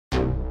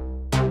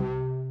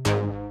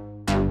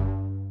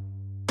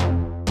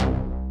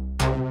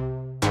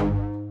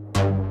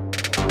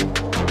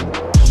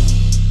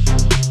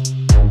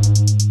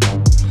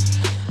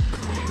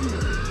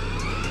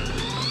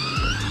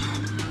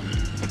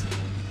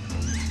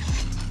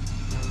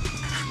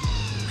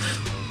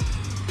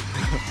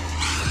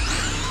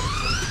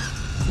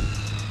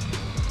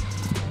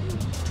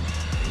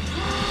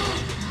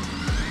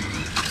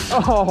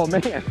Oh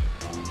man.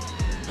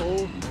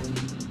 Oh.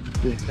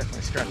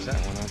 Definitely scratched that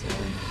one up.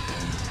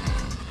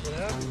 What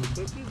happened? You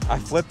flipped it? I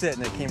flipped it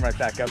and it came right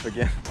back up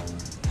again.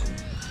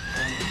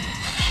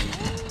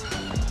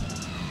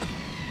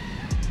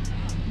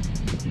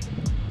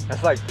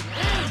 That's like,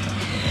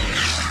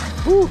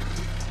 whew.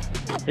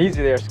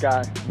 Easy there,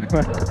 Scott.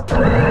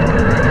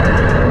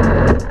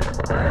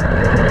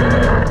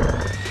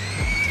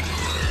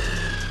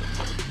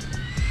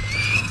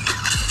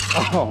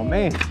 Oh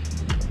man.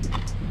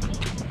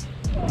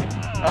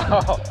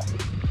 Oh,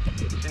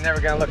 she's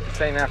never gonna look the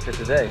same after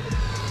today.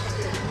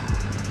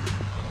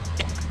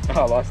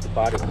 Oh, I lost the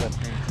body flip.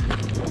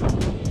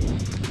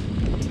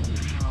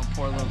 Oh,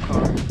 poor little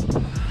car.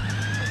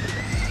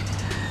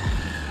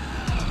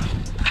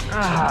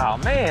 Oh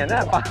man,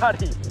 that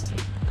body.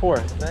 Poor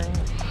thing.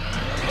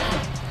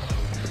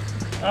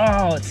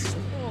 Oh,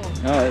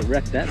 it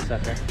wrecked that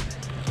sucker.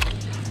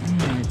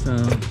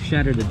 It's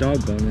shattered the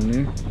dog bone in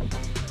there.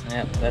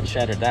 Yeah, that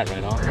shattered that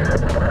right off.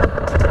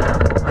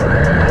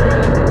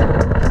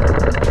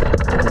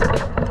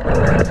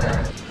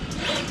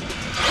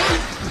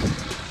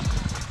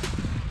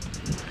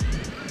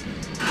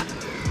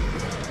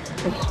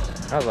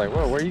 I was like,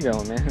 whoa, where are you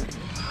going, man?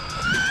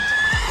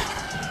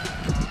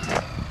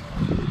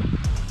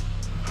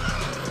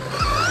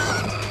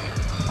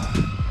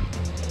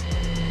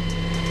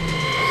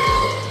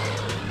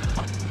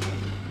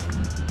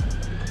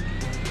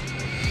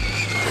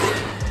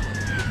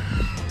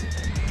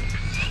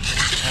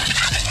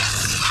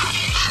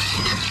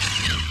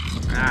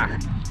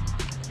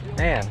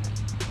 Man,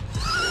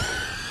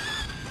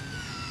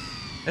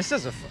 this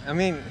is I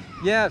mean,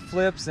 yeah, it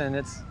flips and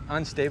it's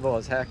unstable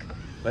as heck,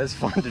 but it's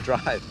fun to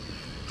drive.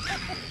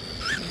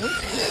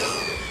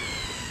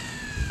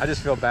 I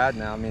just feel bad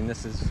now. I mean,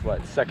 this is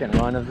what, second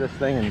run of this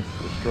thing and it's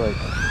destroyed.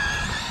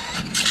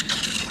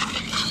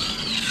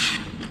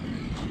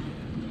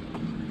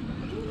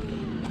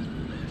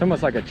 It's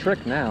almost like a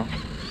trick now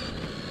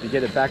to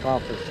get it back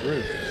off this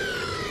roof.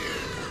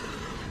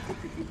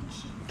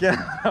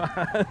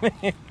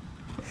 Yeah.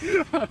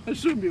 I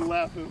shouldn't be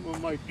laughing. Oh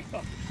my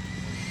God.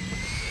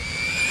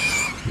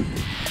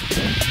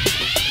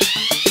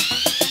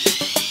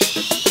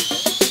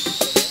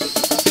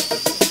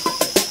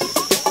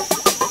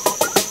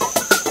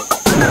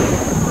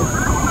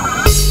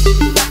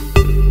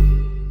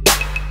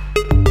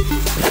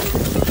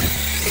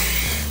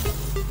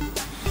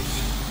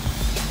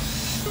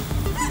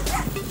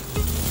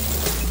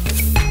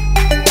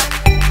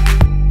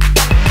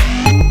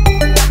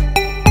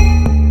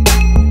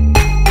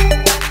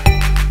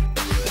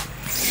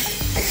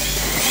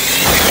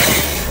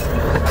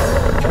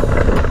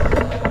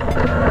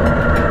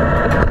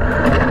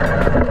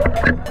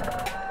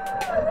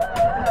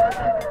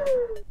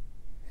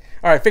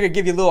 All right, I figured I'd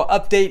give you a little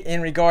update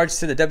in regards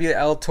to the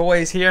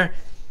WLToys here.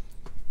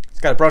 It's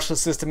got a brushless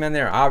system in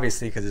there,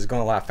 obviously, because it's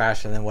going a lot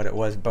faster than what it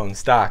was bone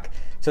stock.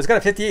 So it's got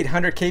a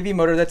 5800 kV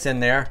motor that's in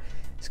there.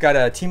 It's got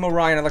a Team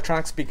Orion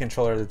electronic speed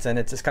controller that's in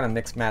it. It's just kind of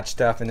mixed match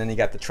stuff. And then you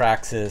got the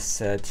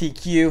Traxxas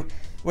TQ,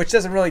 which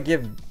doesn't really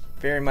give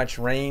very much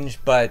range,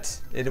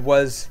 but it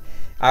was,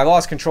 I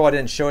lost control. I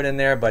didn't show it in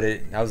there, but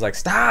I was like,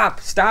 stop,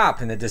 stop.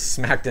 And it just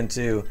smacked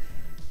into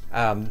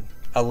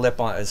a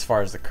lip on as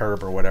far as the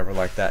curb or whatever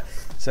like that.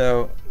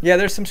 So yeah,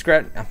 there's some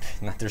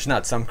there's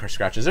not some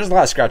scratches. There's a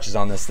lot of scratches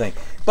on this thing.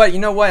 But you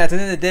know what? At the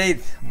end of the day,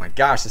 oh my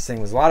gosh, this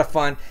thing was a lot of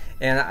fun.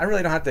 And I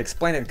really don't have to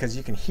explain it because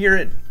you can hear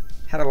it.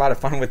 Had a lot of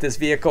fun with this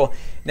vehicle.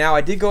 Now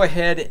I did go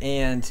ahead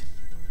and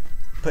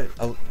put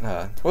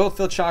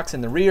oil-filled shocks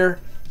in the rear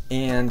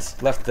and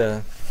left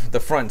the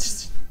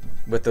fronts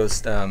with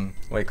those what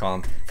do you call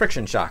them?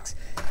 Friction shocks.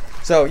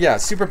 So yeah,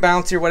 super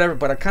bouncy or whatever,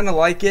 but I kind of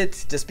like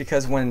it just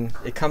because when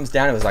it comes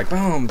down, it was like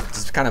boom,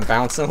 just kind of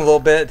bouncing a little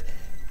bit.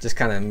 Just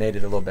kind of made it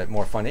a little bit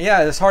more fun.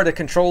 Yeah, it's hard to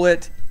control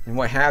it and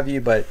what have you,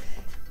 but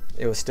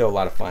it was still a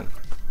lot of fun.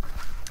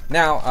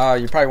 Now,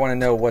 you probably want to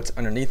know what's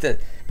underneath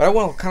it, but I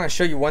want to kind of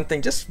show you one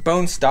thing, just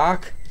bone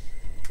stock.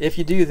 If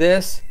you do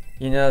this,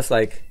 you know, it's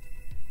like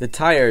the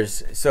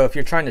tires. So if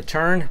you're trying to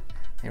turn,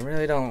 you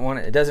really don't want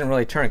it. It doesn't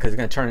really turn because it's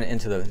going to turn it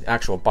into the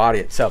actual body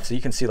itself. So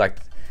you can see like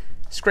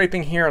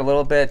scraping here a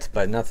little bit,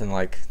 but nothing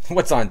like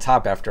what's on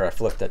top after I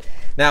flipped it.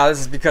 Now,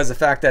 this is because the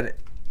fact that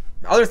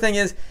the other thing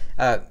is,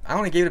 I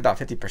only gave it about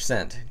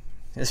 50%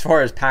 as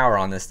far as power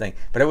on this thing,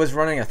 but it was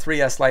running a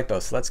 3S LiPo.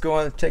 So let's go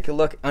and take a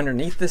look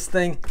underneath this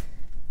thing.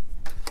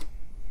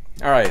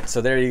 All right,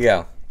 so there you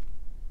go.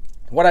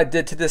 What I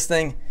did to this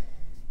thing,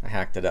 I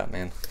hacked it up,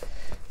 man.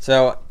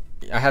 So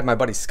I had my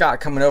buddy Scott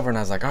coming over and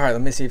I was like, all right,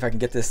 let me see if I can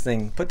get this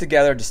thing put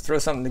together, just throw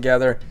something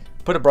together,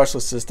 put a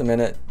brushless system in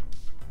it,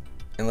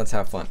 and let's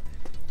have fun.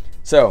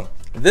 So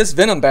this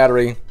Venom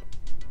battery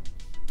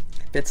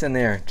fits in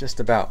there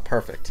just about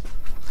perfect.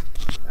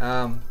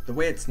 The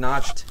way it's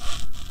notched,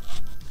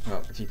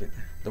 well, if you can,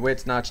 the way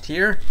it's notched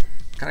here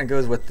kind of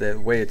goes with the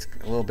way it's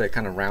a little bit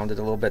kind of rounded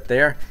a little bit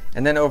there,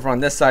 and then over on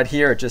this side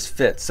here it just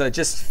fits. So it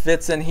just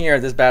fits in here.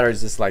 This battery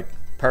is just like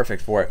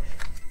perfect for it.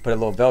 Put a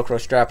little Velcro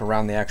strap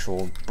around the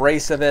actual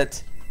brace of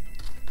it.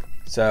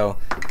 So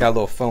got a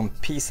little foam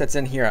piece that's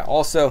in here. I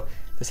also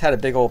just had a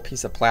big old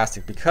piece of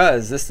plastic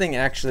because this thing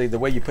actually, the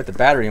way you put the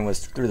battery in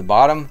was through the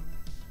bottom.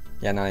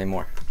 Yeah, not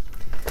anymore.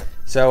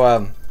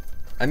 So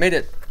I made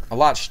it a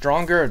lot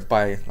stronger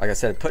by, like I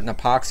said, putting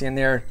epoxy in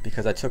there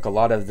because I took a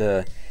lot of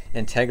the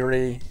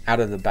integrity out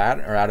of the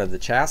out of the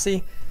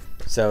chassis.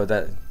 So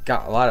that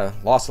got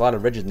lost a lot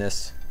of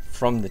rigidness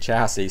from the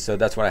chassis. So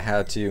that's what I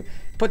had to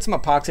put some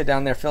epoxy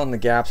down there, fill in the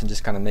gaps, and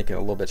just kind of make it a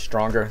little bit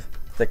stronger,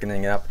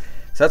 thickening it up.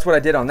 So that's what I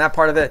did on that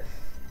part of it.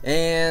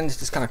 And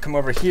just kind of come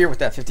over here with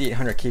that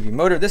 5800 kV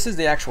motor. This is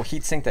the actual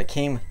heatsink that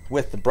came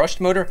with the brushed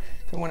motor.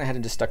 So I went ahead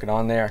and just stuck it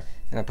on there,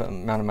 and I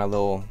mounted my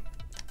little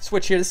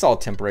switch here. This is all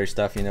temporary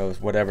stuff, you know,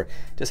 whatever.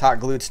 Just hot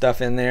glued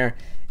stuff in there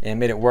and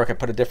made it work. I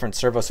put a different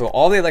servo. So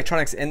all the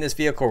electronics in this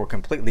vehicle were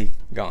completely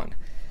gone.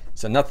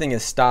 So nothing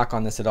is stock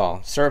on this at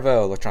all.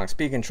 Servo, electronic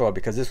speed control,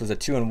 because this was a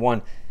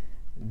 2-in-1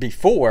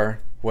 before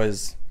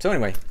was, so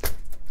anyway,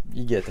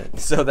 you get it.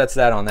 So that's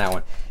that on that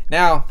one.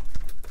 Now,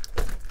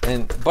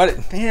 man,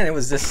 it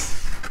was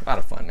just a lot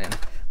of fun, man.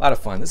 A lot of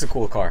fun. This is a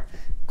cool car.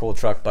 Cool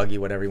truck, buggy,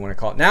 whatever you want to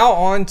call it. Now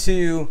on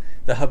to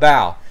the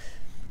HoBao.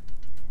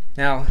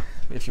 Now,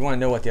 if you want to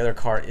know what the other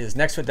car is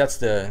next to it, that's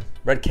the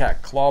Red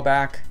Cat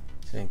clawback.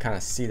 So you can kind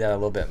of see that a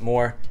little bit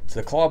more.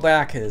 So the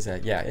clawback is,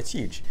 yeah, it's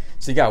huge.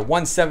 So you got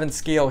 1/7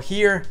 scale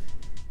here.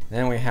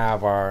 Then we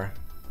have our,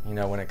 you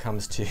know, when it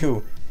comes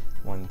to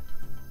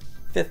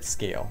 1/5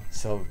 scale.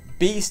 So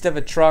beast of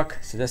a truck.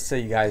 So just so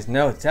you guys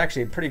know, it's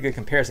actually a pretty good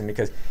comparison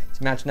because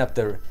it's matching up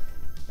the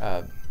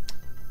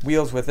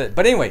wheels with it.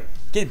 But anyway,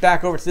 get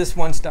back over to this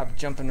one. Stop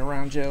jumping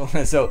around, Joe.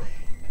 So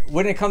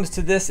when it comes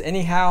to this,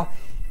 anyhow,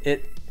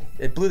 it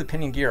blew the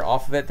pinion gear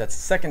off of it. That's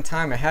the second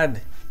time I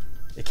had.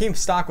 It came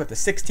stock with a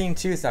 16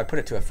 tooth. So I put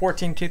it to a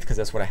 14 tooth because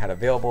that's what I had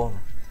available,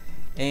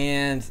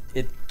 and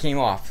it came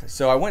off.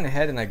 So I went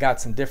ahead and I got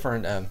some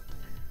different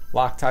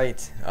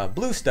Loctite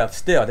blue stuff.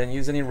 Still, I didn't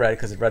use any red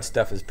because the red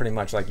stuff is pretty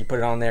much like you put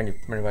it on there and you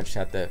pretty much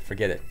have to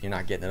forget it. You're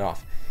not getting it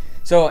off.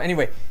 So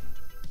anyway,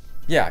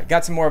 yeah,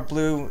 got some more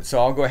blue. So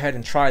I'll go ahead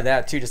and try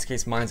that too, just in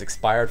case mine's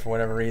expired for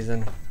whatever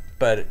reason.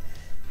 But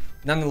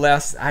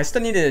nonetheless, I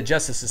still need to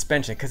adjust the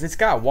suspension because it's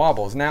got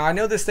wobbles. Now, I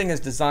know this thing is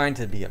designed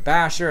to be a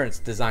basher. It's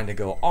designed to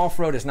go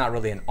off-road. It's not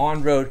really an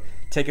on-road.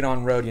 Take it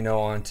on-road, you know,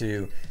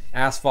 onto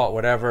asphalt,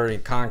 whatever,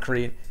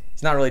 concrete.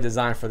 It's not really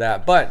designed for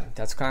that, but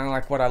that's kind of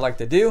like what I like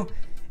to do.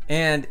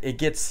 And it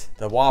gets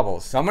the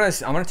wobbles. So I'm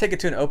gonna take it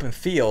to an open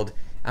field.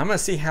 I'm gonna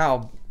see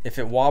how, if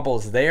it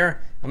wobbles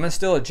there, I'm gonna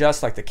still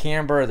adjust like the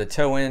camber, the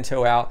toe in,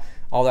 toe out,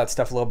 all that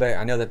stuff a little bit.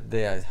 I know that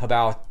the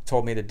HoBao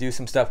told me to do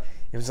some stuff.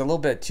 It was a little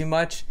bit too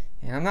much.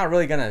 And I'm not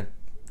really gonna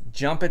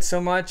jump it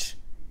so much.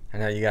 I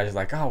know you guys are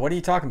like, oh, what are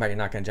you talking about? You're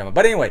not gonna jump it.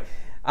 But anyway,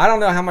 I don't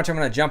know how much I'm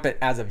gonna jump it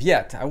as of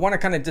yet. I wanna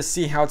kind of just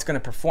see how it's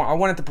gonna perform. I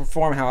want it to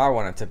perform how I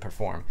want it to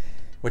perform,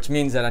 which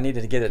means that I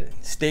needed to get it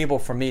stable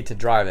for me to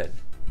drive it,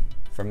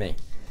 for me.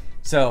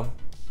 So,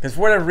 because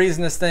for whatever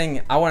reason, this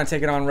thing, I wanna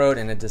take it on road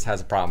and it just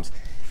has problems.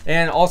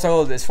 And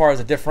also, as far as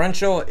the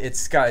differential,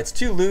 it's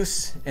too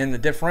loose in the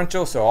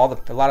differential, so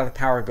a lot of the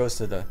power goes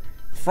to the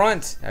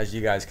front, as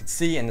you guys can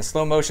see in the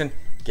slow motion.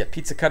 Get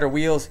pizza cutter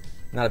wheels,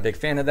 not a big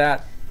fan of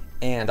that,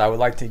 and I would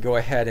like to go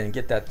ahead and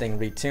get that thing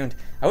retuned.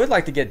 I would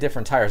like to get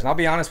different tires, and I'll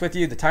be honest with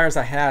you, the tires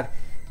I had,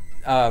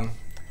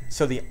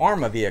 so the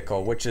Arma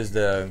vehicle, which is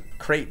the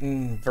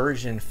Creighton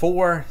version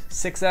 4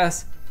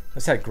 6S,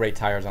 those had great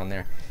tires on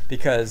there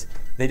because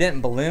they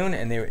didn't balloon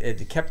and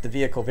it kept the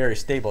vehicle very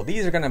stable.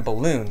 These are going to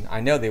balloon, I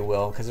know they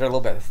will, because they're a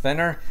little bit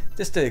thinner,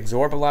 just to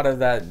absorb a lot of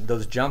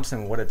those jumps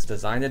and what it's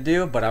designed to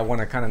do, but I want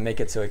to kind of make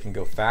it so it can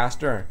go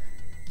faster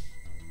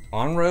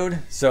on road.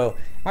 So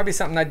might be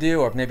something I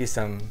do, or maybe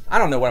I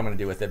don't know what I'm going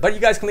to do with it, but you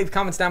guys can leave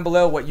comments down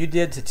below what you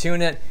did to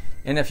tune it,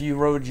 and if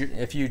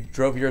you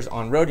drove yours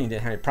on road and you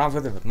didn't have any problems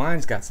with it. But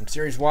mine's got some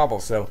serious wobble,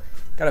 so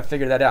gotta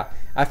figure that out.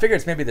 I figure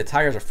it's maybe the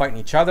tires are fighting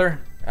each other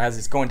as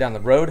it's going down the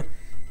road.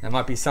 That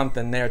might be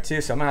something there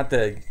too, so I'm gonna have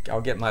to,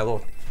 I'll get my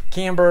little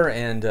camber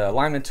and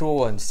alignment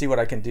tool and see what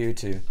I can do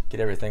to get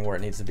everything where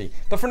it needs to be.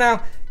 But for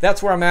now,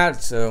 that's where I'm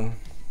at. So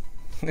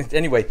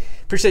anyway,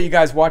 appreciate you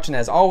guys watching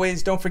as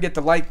always. Don't forget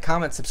to like,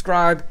 comment,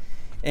 subscribe,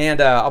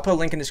 and I'll put a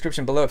link in the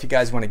description below if you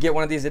guys want to get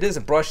one of these. It is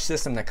a brush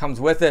system that comes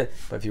with it,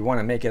 but if you want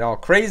to make it all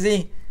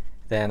crazy,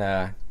 then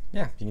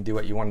yeah, you can do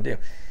what you want to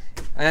do.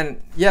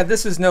 And yeah,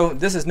 this is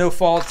no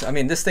fault. I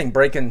mean, this thing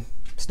breaking,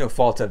 it's no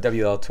fault of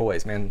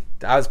WLToys, man.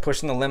 I was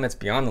pushing the limits,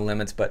 beyond the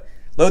limits, but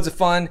loads of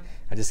fun.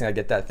 I just gotta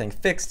get that thing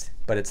fixed,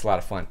 but it's a lot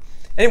of fun.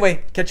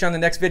 Anyway, catch you on the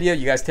next video.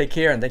 You guys take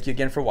care, and thank you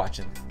again for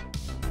watching.